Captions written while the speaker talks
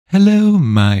Hello,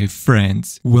 my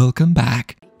friends. Welcome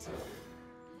back.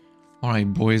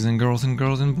 Alright, boys and girls and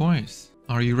girls and boys.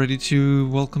 Are you ready to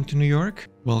welcome to New York?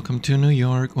 Welcome to New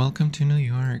York. Welcome to New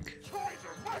York.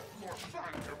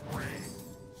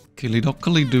 Killy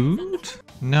dude?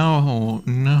 No,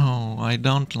 I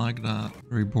don't like that.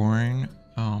 Reborn.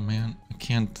 Oh man, I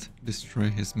can't destroy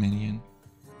his minion.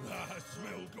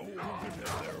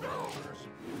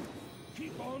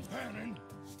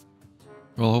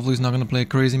 Well, hopefully he's not gonna play a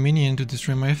crazy minion to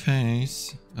destroy my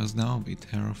face, as that would be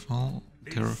terrible.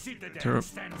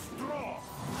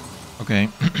 Okay,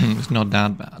 it's not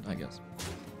that bad, I guess.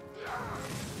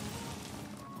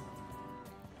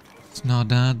 It's not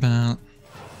that bad.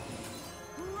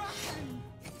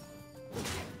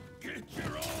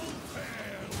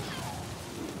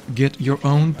 Get your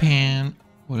own pan,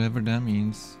 whatever that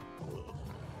means.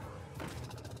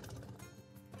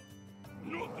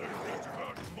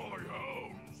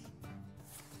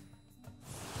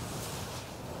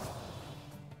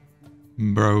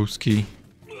 Broski.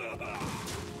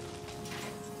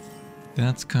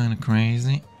 That's kind of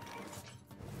crazy.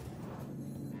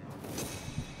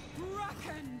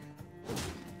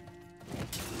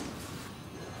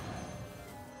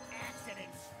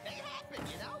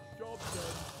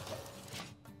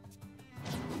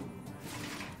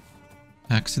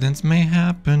 Accidents may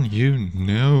happen, you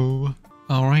know.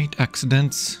 Alright,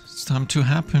 accidents. It's time to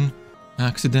happen.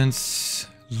 Accidents.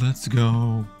 Let's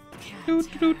go.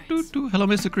 Hello,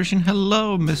 Mr. Christian.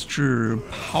 Hello, Mr.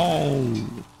 Paul.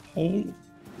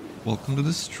 Welcome to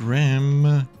the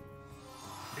stream.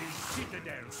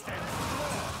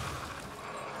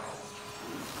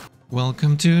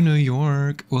 Welcome to New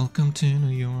York. Welcome to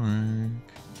New York.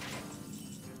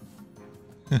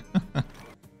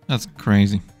 That's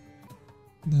crazy.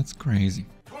 That's crazy.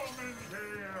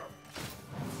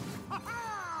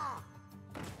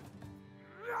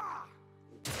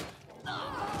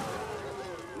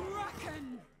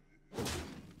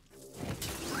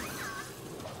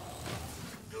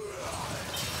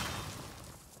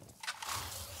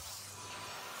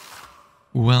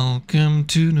 Welcome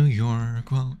to New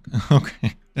York. Well,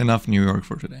 okay, enough New York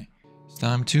for today. It's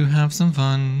time to have some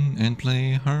fun and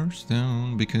play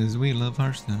Hearthstone because we love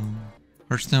Hearthstone.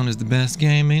 Hearthstone is the best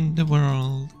game in the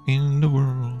world, in the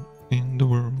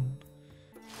world.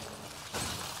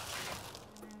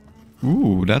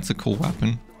 Ooh, that's a cool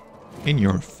weapon. In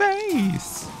your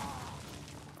face!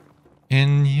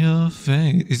 In your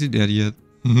face. Is he dead yet?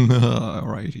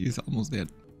 Alright, he's almost dead.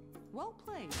 Well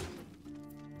played.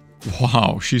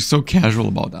 Wow, she's so casual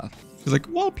about that. She's like,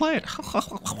 well played.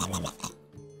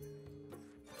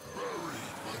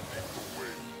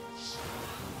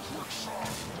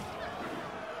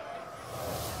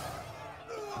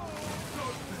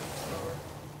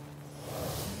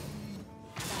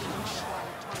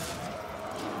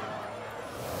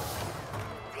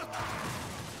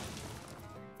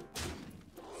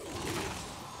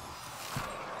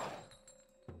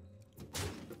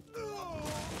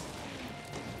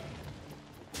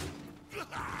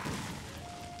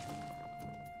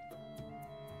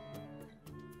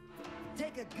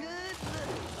 Take a good look.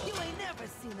 You ain't never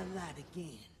seen a light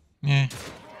again. Yeah.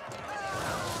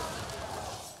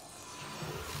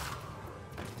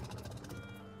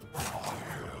 I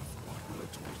have but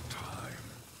little time.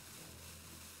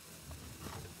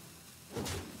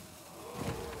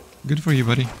 Good for you,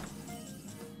 buddy.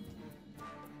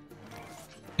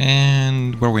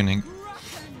 And we're winning.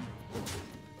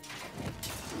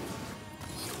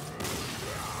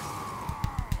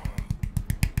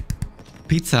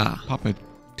 Pizza! Puppet.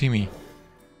 Timmy.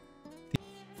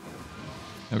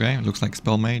 Okay, looks like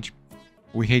Spell Mage.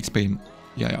 We hate Spell...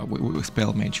 Yeah, we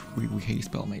Spell Mage. We hate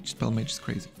Spell Mage. Spell Mage is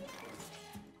crazy.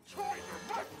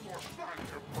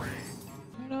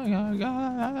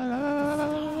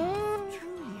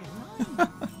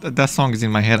 That song is in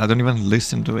my head. I don't even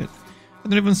listen to it. I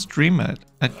don't even stream it.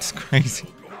 That's crazy.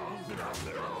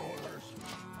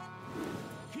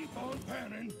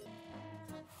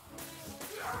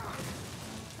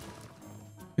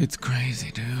 It's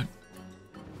crazy, dude.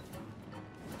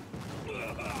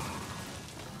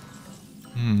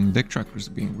 Deck Tracker's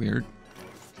being weird.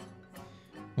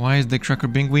 Why is Deck Tracker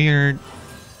being weird?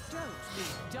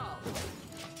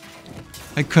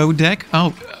 A code deck?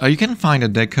 Oh, you can find a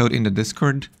deck code in the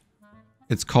Discord.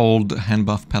 It's called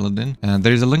Handbuff Paladin.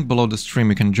 There is a link below the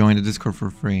stream. You can join the Discord for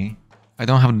free. I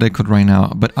don't have a deck code right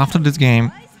now, but after this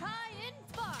game...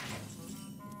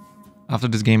 I'll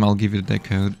give you the deck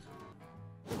code.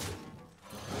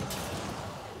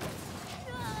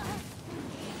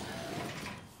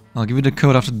 I'll give you the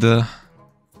code after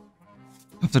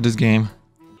this game.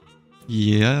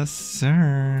 Yes,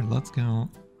 sir. Let's go.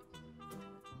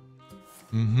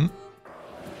 Mm-hmm.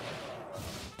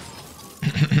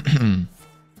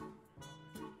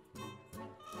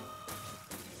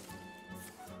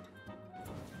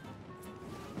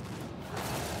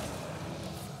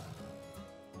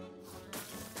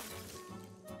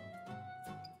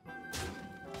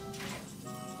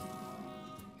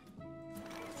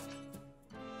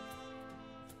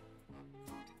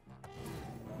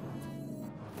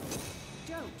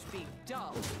 Don't be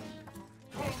dull.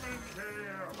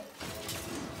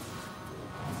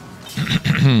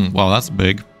 Wow, that's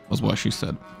big, was what she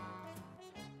said.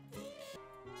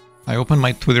 I opened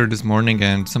my Twitter this morning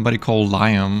and somebody called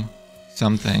Liam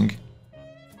something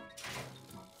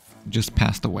just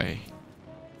passed away.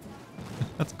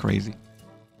 That's crazy.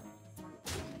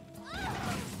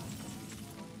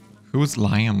 Who's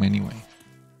Liam anyway?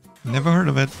 Never heard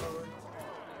of it.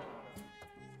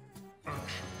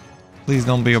 Please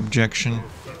don't be objection.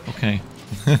 Okay.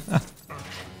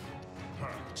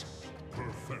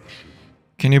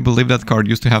 Can you believe that card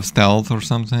used to have stealth or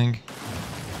something?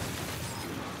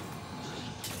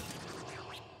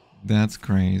 That's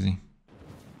crazy.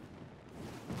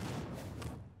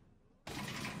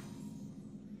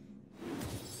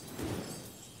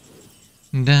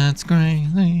 That's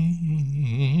crazy.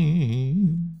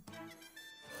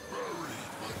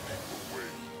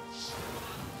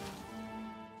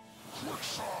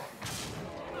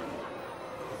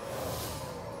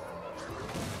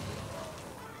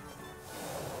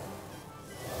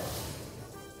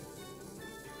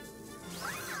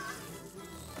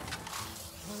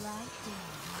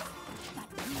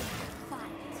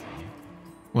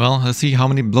 Well, let's see how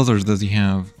many blizzards does he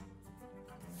have.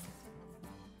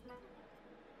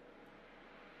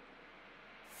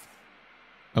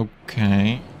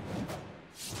 Okay.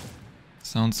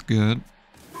 Sounds good.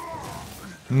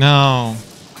 No.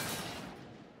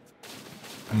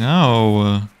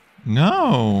 No.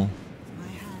 No.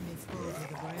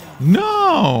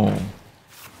 No.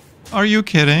 Are you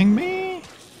kidding me?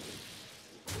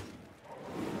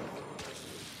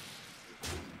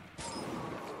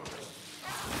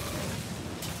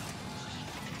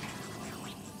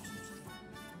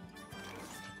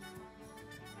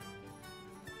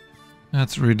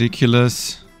 That's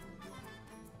ridiculous.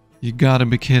 You gotta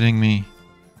be kidding me.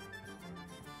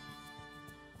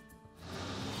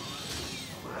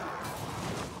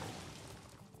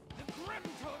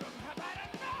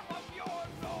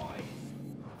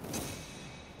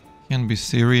 Can't be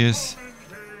serious.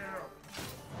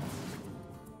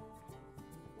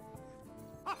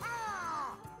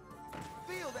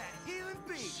 Feel that healing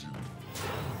beat.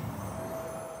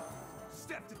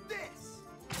 Step to this.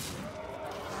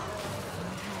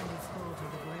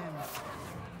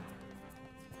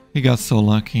 He got so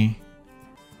lucky.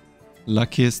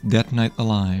 Luckiest Death Knight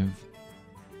alive.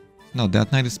 No,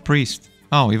 Death Knight is priest.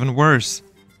 Oh, even worse.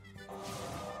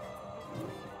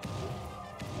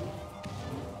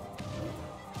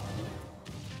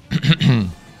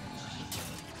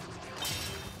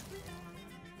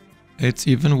 It's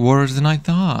even worse than I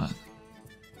thought.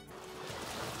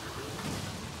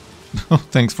 Oh,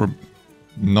 thanks for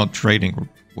not trading or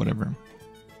whatever.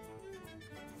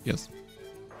 Yes.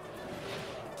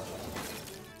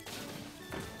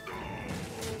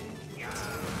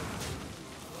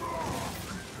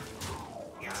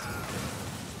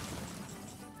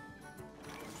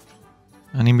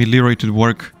 I need me Leeroy to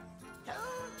work.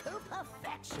 To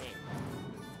perfection.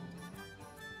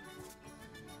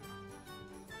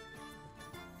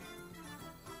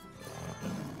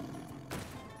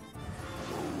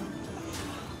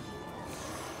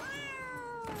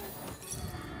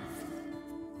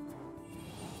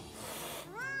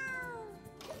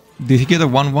 Did he get a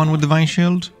 1-1 with Divine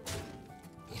Shield?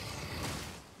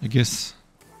 I guess.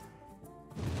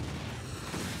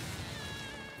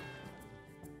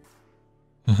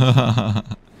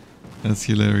 That's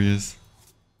hilarious.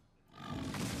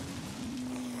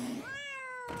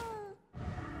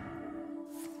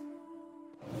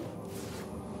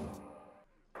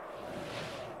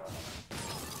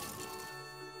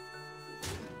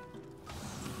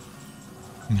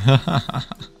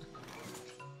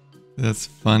 That's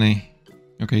funny.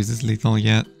 Okay, is this lethal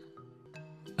yet?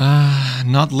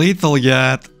 Not lethal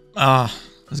yet.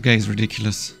 This guy is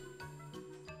ridiculous.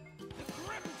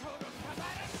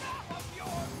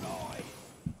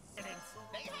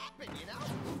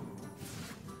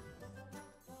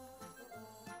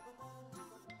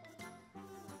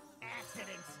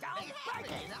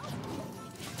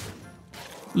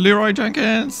 Leeroy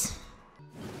Jenkins!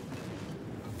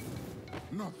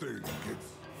 Nothing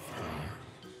gets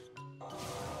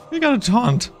He got a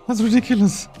taunt. That's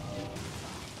ridiculous.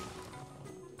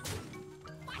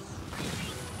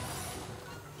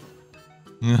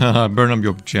 Burn up your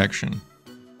objection.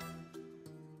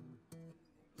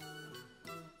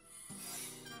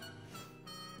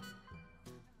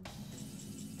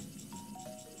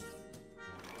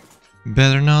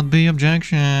 Better not be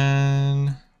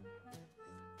objection.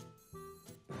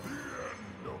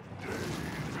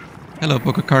 Hello,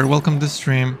 Pokecard. Welcome to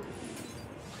stream.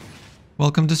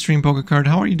 Welcome to stream, Pokecard.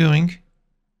 How are you doing?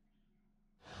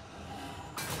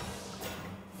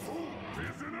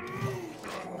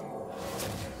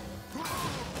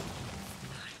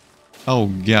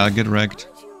 Oh, yeah, get wrecked.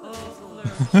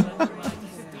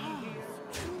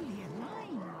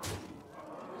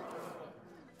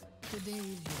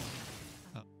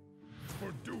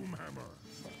 For Doomhammer.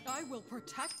 I will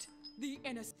protect the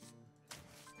innocent.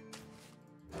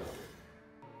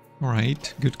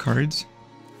 Alright, good cards.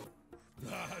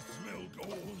 I smell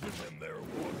gold in them there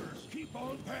waters. Keep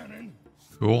on panning.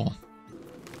 Cool.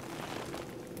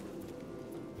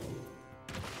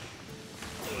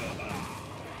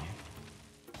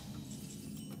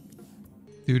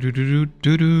 Do do do do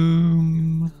do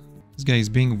do. This guy is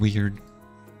being weird.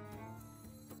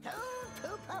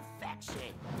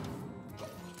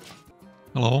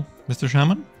 Hello, Mr.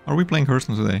 Shaman? Are we playing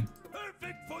Hearthstone today?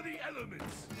 Perfect for the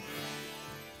elements.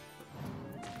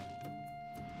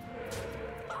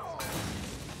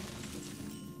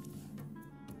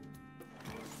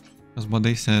 That's what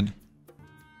they said.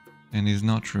 And it's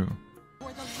not true.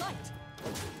 For the light.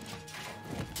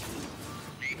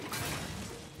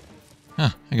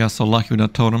 Huh, I got so lucky with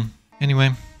that totem.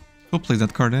 Anyway, who plays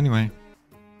that card anyway?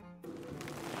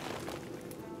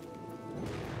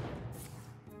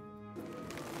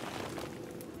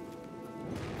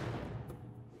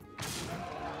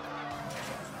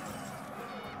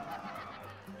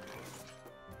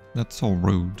 That's so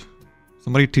rude.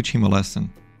 Somebody teach him a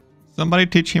lesson. Somebody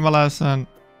teach him a lesson.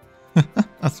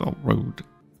 That's so rude.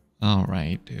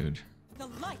 Alright, dude. The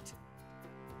light.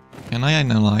 Can I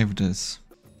unalive this?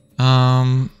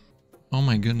 Oh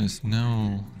my goodness,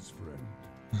 no.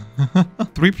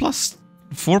 3 plus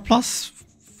 4 plus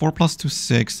 4 plus 2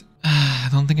 6. I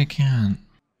don't think I can.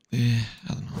 I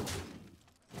don't know.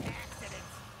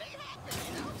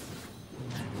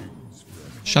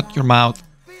 Shut your mouth.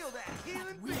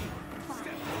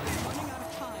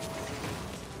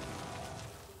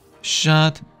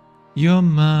 Shut your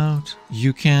mouth.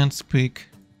 You can't speak.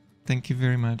 Thank you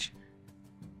very much.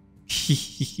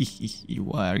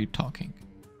 Why are you talking?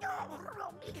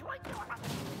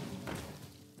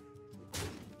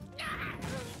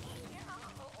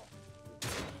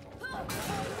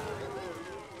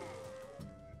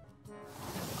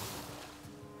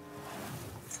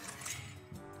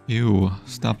 You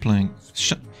stop playing.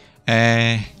 Shut.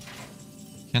 Can't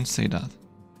say that.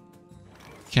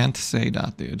 Can't say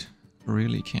that, dude.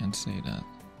 Really can't say that.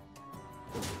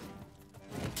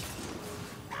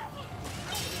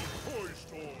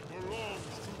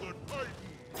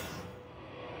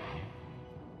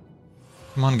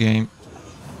 Come on, game.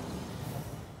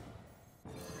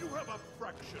 You have a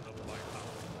fraction of my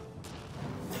power.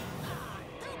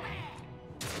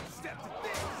 Step to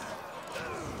this.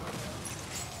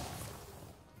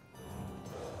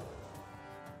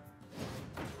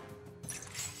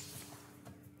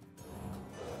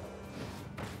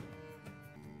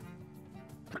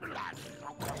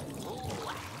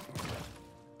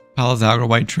 Pal's aggro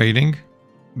by trading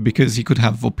because he could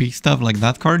have OP stuff like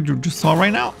that card you just saw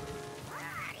right now.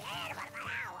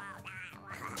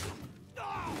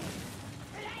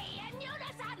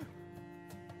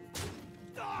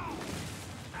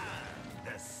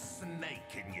 The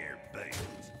snake in your boot.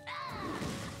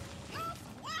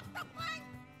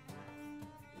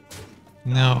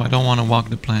 No, I don't want to walk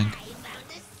the plank.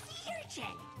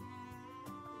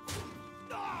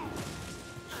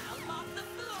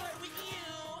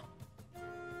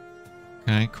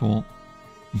 Okay, cool.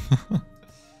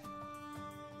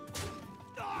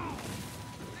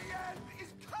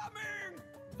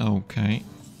 Okay.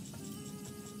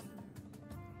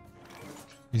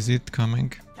 Is it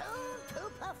coming?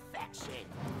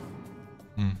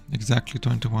 Exactly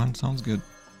 21, sounds good.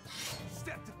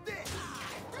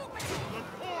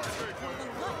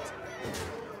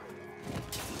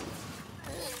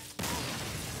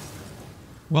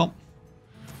 Well.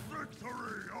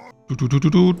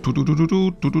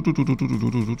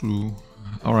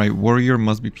 Alright, Warrior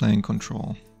must be playing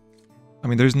control. I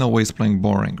mean, there's no way he's playing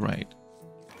boring, right?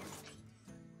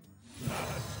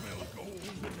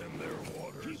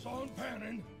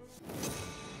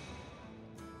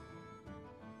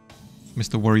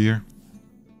 Mr. Warrior.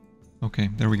 Okay,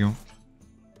 there we go.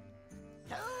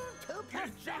 Get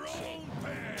your own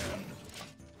pan.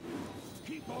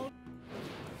 Keep on.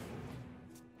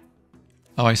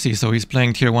 Oh, I see. So he's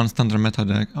playing tier 1 standard meta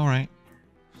deck. Alright.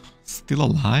 Still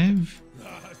alive?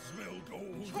 I smell gold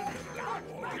in their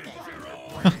water. Get your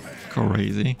own pan.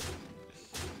 Crazy.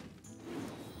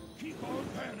 Keep on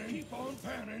panning. Keep on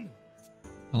panning.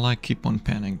 I like keep on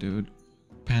panning, dude.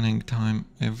 Panning time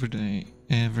every day,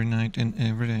 every night and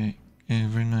every day.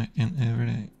 Every night and every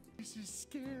day. This is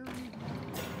scary.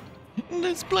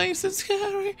 This place is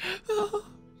scary. Oh.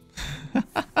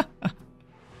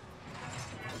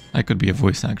 I could be a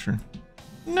voice actor.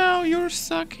 No, you're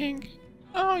sucking.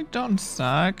 Oh, I don't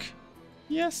suck.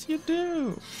 Yes, you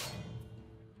do.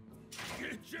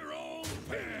 Get your own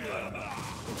pan.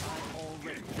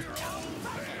 Get your own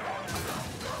pan.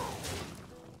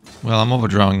 Well, I'm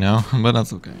overdrawing now, but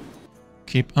that's okay.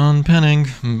 Keep on panning,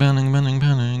 panning, panning,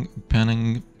 panning,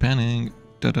 panning, panning.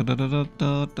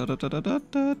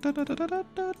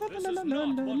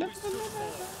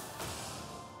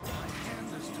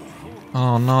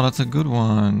 Oh no, that's a good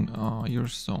one. Oh, you're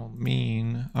so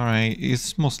mean. Alright,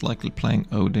 he's most likely playing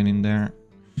Odin in there.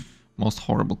 Most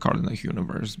horrible card in the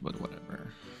universe, but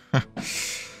whatever.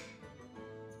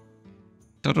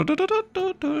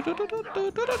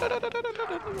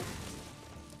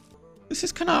 This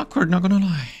is kinda awkward, not gonna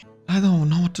lie. I don't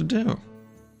know what to do.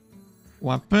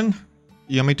 Weapon?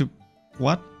 You want me to...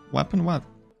 What? Weapon what?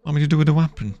 Want me to do with the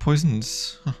weapon?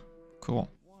 Poisons? Huh. Cool.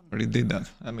 Already did that.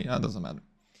 I mean, that doesn't matter.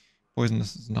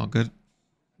 Poisonous is not good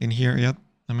in here yet.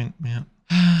 I mean, yeah.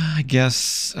 I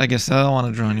guess I don't want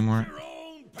to draw anymore. Your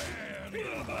own pan.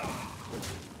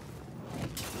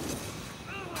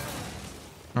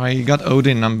 Alright, you got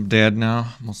Odin. I'm dead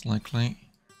now, most likely.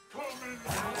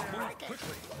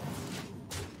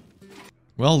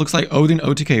 Well, looks like Odin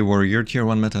OTK Warrior, tier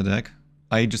 1 meta deck.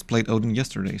 I just played Odin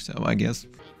yesterday, so I guess.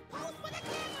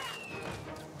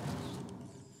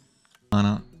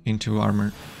 Mana into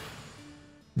armor.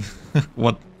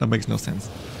 What? That makes no sense.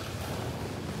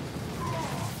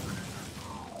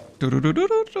 Timber.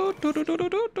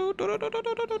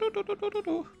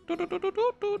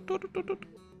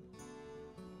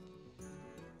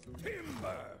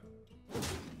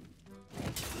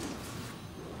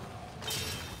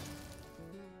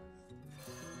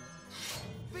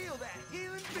 Feel that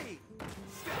healing beat.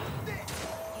 Stop this.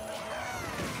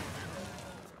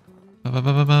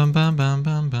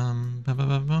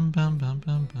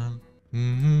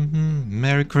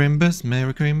 Merry Crimbus,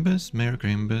 Merry Crimbus, Merry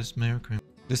Crimbus, Merry Crimbus.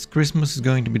 This Christmas is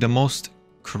going to be the most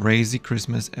crazy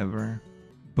Christmas ever.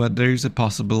 But there is a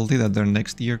possibility that their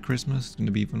next year Christmas is going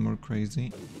to be even more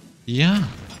crazy. Yeah.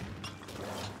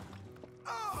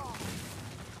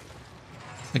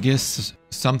 I guess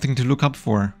something to look up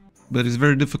for. But it's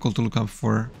very difficult to look up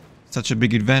for such a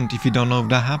big event if you don't know if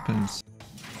that happens.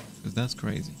 Because that's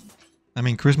crazy. I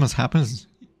mean, Christmas happens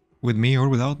with me or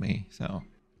without me, so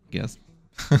I guess.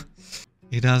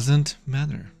 It doesn't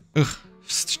matter. Ugh.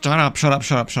 Shut up, shut up,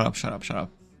 shut up, shut up, shut up, shut up.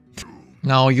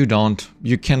 No, you don't.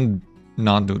 You can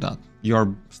not do that.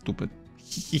 You're stupid.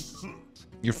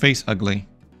 Your face ugly.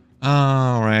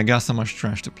 Alright, I got so much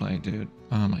trash to play, dude.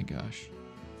 Oh my gosh.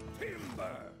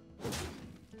 Timber. The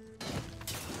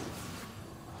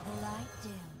light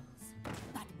dims,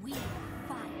 but we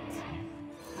fight.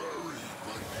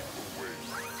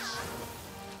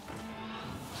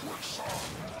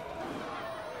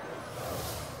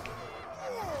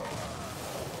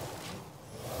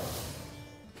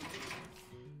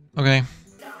 Okay.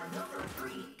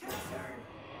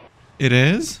 It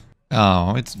is?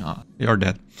 Oh, it's not. You're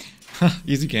dead.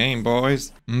 Easy game,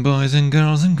 boys. Boys and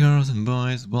girls and girls and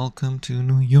boys, welcome to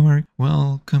New York.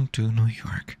 Welcome to New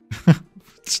York.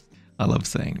 I love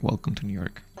saying welcome to New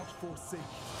York.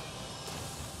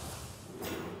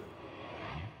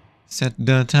 Set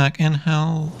the attack and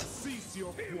health.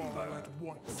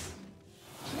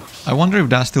 I wonder if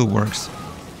that still works.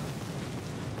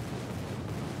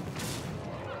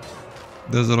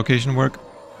 Does the location work?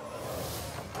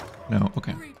 No,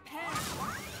 okay.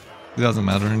 It doesn't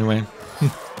matter anyway.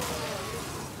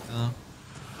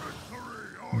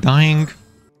 Dying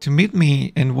to meet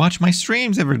me and watch my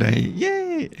streams every day.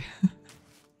 Yay!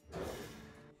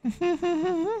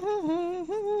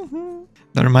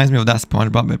 That reminds me of that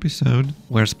SpongeBob episode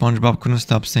where SpongeBob couldn't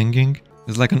stop singing.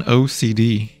 It's like an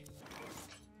OCD.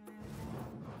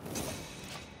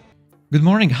 Good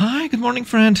morning. Hi, good morning,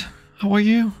 friend. How are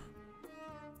you?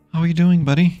 How are you doing,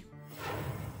 buddy?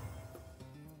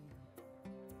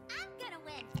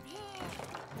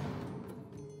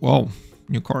 Whoa,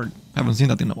 new card. Haven't seen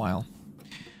that in a while.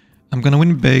 I'm gonna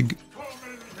win big.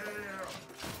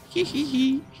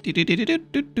 Oh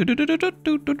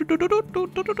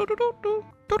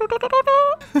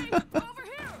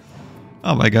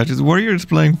my gosh, his warrior is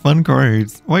playing fun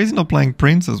cards. Why is he not playing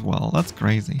Prince as well? That's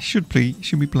crazy. Should be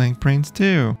playing Prince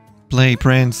too. Play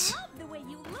Prince. Love the way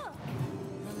you look.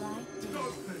 The light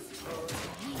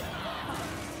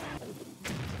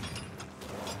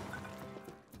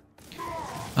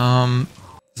dims.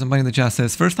 Somebody in the chat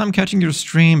says, first time catching your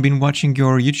stream, been watching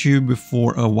your YouTube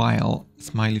for a while.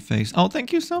 Smiley face. Oh,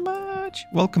 thank you so much.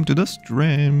 Welcome to the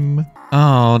stream.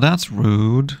 Oh, that's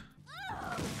rude.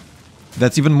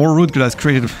 That's even more rude because it's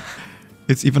created.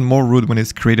 It's even more rude when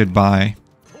it's created by.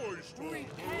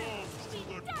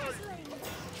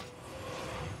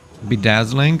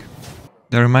 Bedazzling?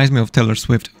 That reminds me of Taylor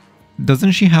Swift.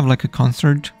 Doesn't she have like a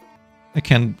concert? I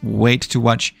can't wait to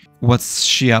watch what's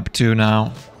she up to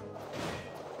now.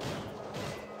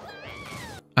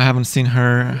 I haven't seen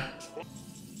her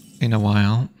in a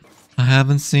while. I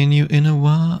haven't seen you in a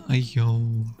while. Yo.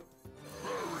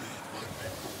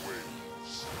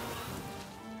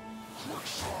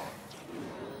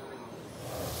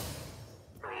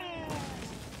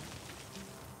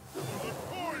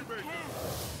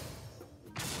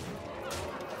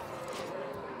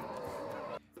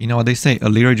 You know what they say, a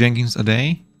Leeroy Jenkins a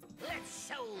day?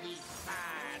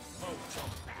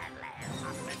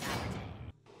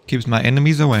 Keeps my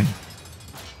enemies away.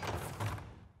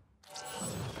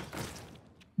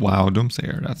 Wow,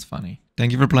 Doomsayer, that's funny.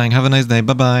 Thank you for playing, have a nice day,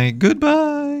 bye-bye.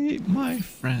 Goodbye, my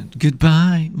friend.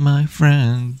 Goodbye, my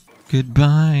friend.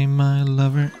 Goodbye, my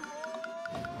lover.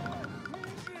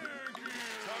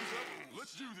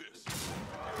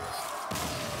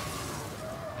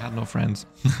 I had no friends.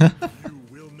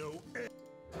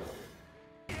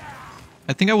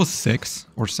 I think I was 6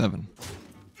 or 7.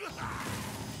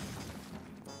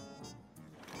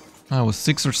 I was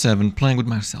 6 or 7 playing with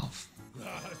myself.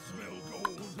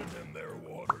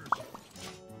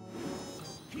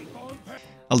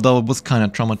 Although it was kind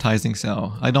of traumatizing,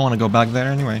 so I don't want to go back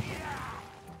there anyway.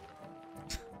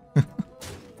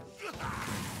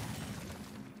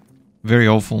 Very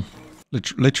awful.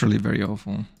 Literally very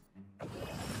awful.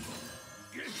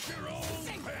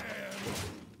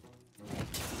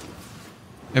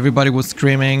 Everybody was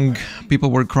screaming, people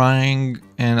were crying,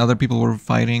 and other people were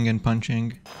fighting and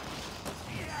punching.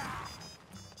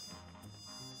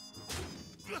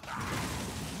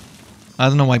 I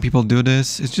don't know why people do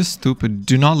this, it's just stupid.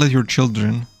 Do not let your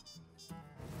children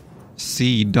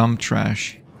see dumb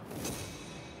trash.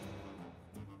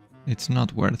 It's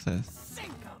not worth it.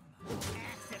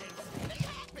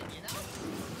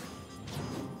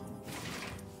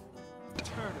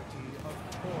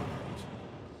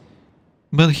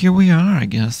 But here we are, I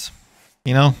guess.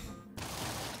 You know,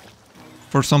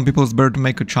 for some people it's better to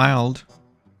make a child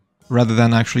rather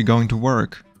than actually going to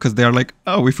work. Because they are like,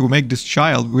 oh, if we make this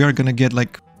child, we are gonna get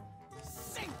like...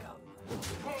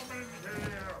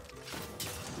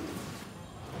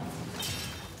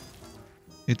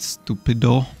 It's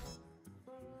stupido.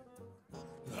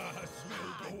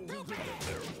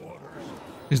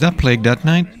 Is that Plague Death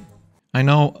Knight? I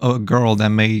know a girl that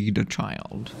made a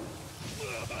child.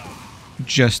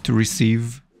 Just to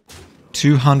receive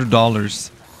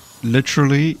 $200.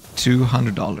 Literally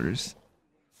 $200.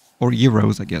 Or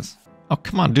euros, I guess. Oh,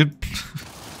 come on, dude.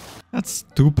 That's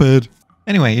stupid.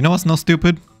 Anyway, you know what's not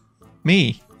stupid?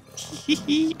 Me.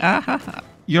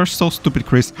 You're so stupid,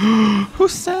 Chris. Who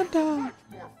said that?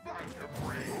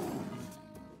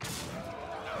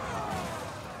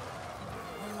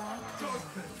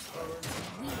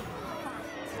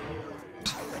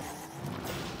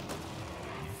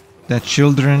 That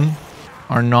children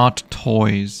are not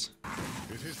toys.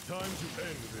 It is time to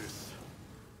end this.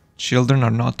 Children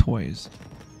are not toys.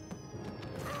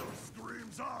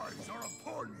 Scream's eyes are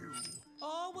upon you.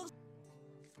 All will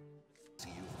See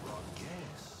you brought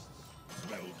guests.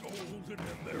 Smell golden in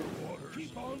their waters.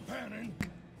 Keep on panning.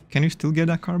 Can you still get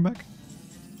that car back?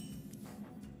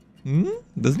 Hmm?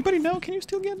 Does anybody know? Can you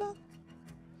still get that?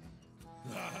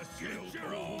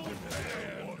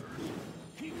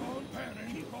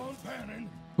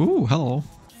 Ooh, hello.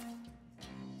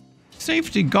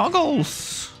 Safety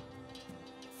goggles!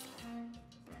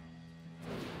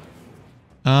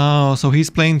 Oh, so he's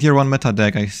playing tier 1 meta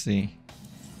deck, I see.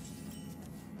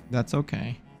 That's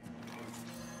okay.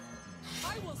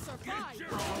 I will survive.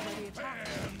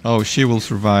 Oh, she will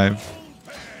survive.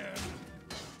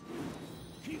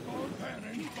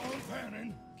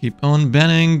 Keep on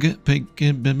banning.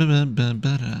 Peekaboo,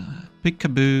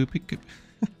 peekaboo.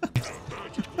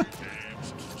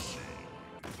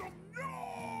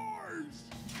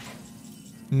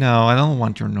 No, I don't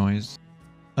want your noise.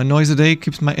 A noisy day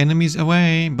keeps my enemies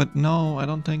away, but no, I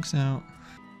don't think so.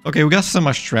 Okay, we got so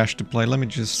much trash to play. Let me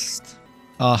just...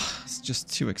 it's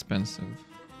just too expensive.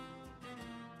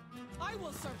 I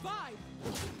will survive.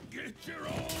 Get your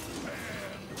own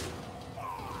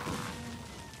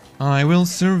hand. I will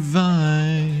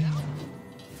survive.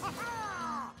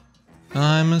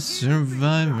 I'm a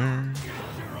survivor.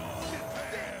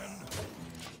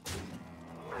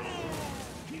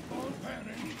 Keep on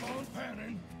panning, keep on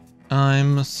panning.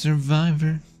 I'm a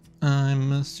survivor.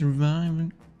 I'm a survivor.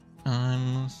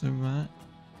 I'm a survivor.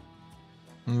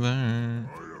 I am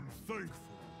thankful.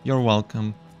 You're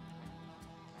welcome.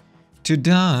 To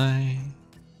die.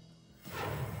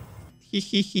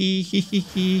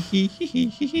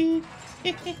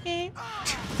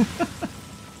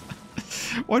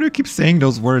 Why do you keep saying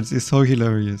those words? It's so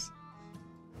hilarious.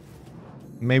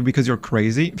 Maybe because you're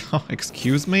crazy? Oh,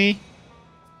 excuse me?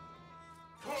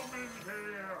 Come in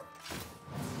here.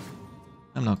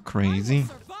 I'm not I crazy. will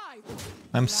survive.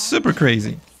 I'm super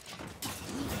crazy.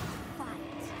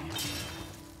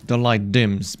 The light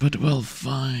dims, but we'll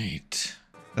fight.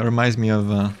 That reminds me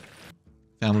of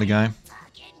Family Guy.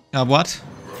 What?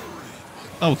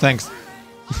 Oh, thanks.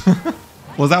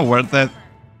 Was that worth it?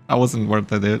 I wasn't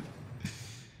worth it, dude.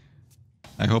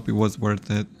 I hope it was worth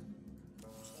it.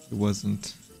 It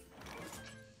wasn't.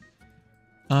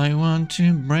 I want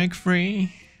to break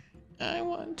free. I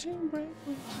want to break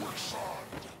free.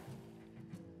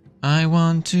 I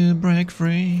want to break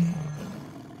free.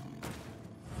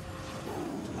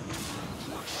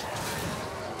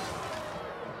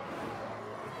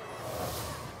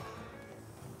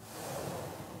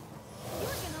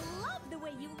 You're gonna love the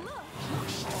way you look.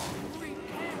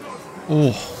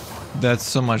 Oh, that's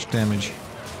so much damage.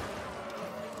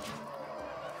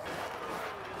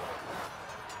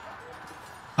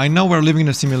 I know we're living in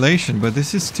a simulation, but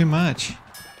this is too much.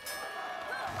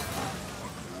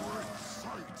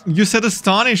 You said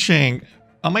astonishing.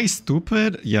 Am I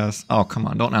stupid? Yes. Oh, come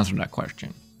on. Don't answer that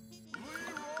question.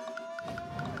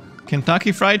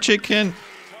 Kentucky Fried Chicken?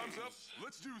 Time's up.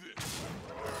 Let's do this.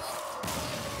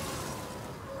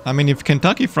 I mean, if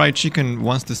Kentucky Fried Chicken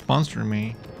wants to sponsor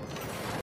me,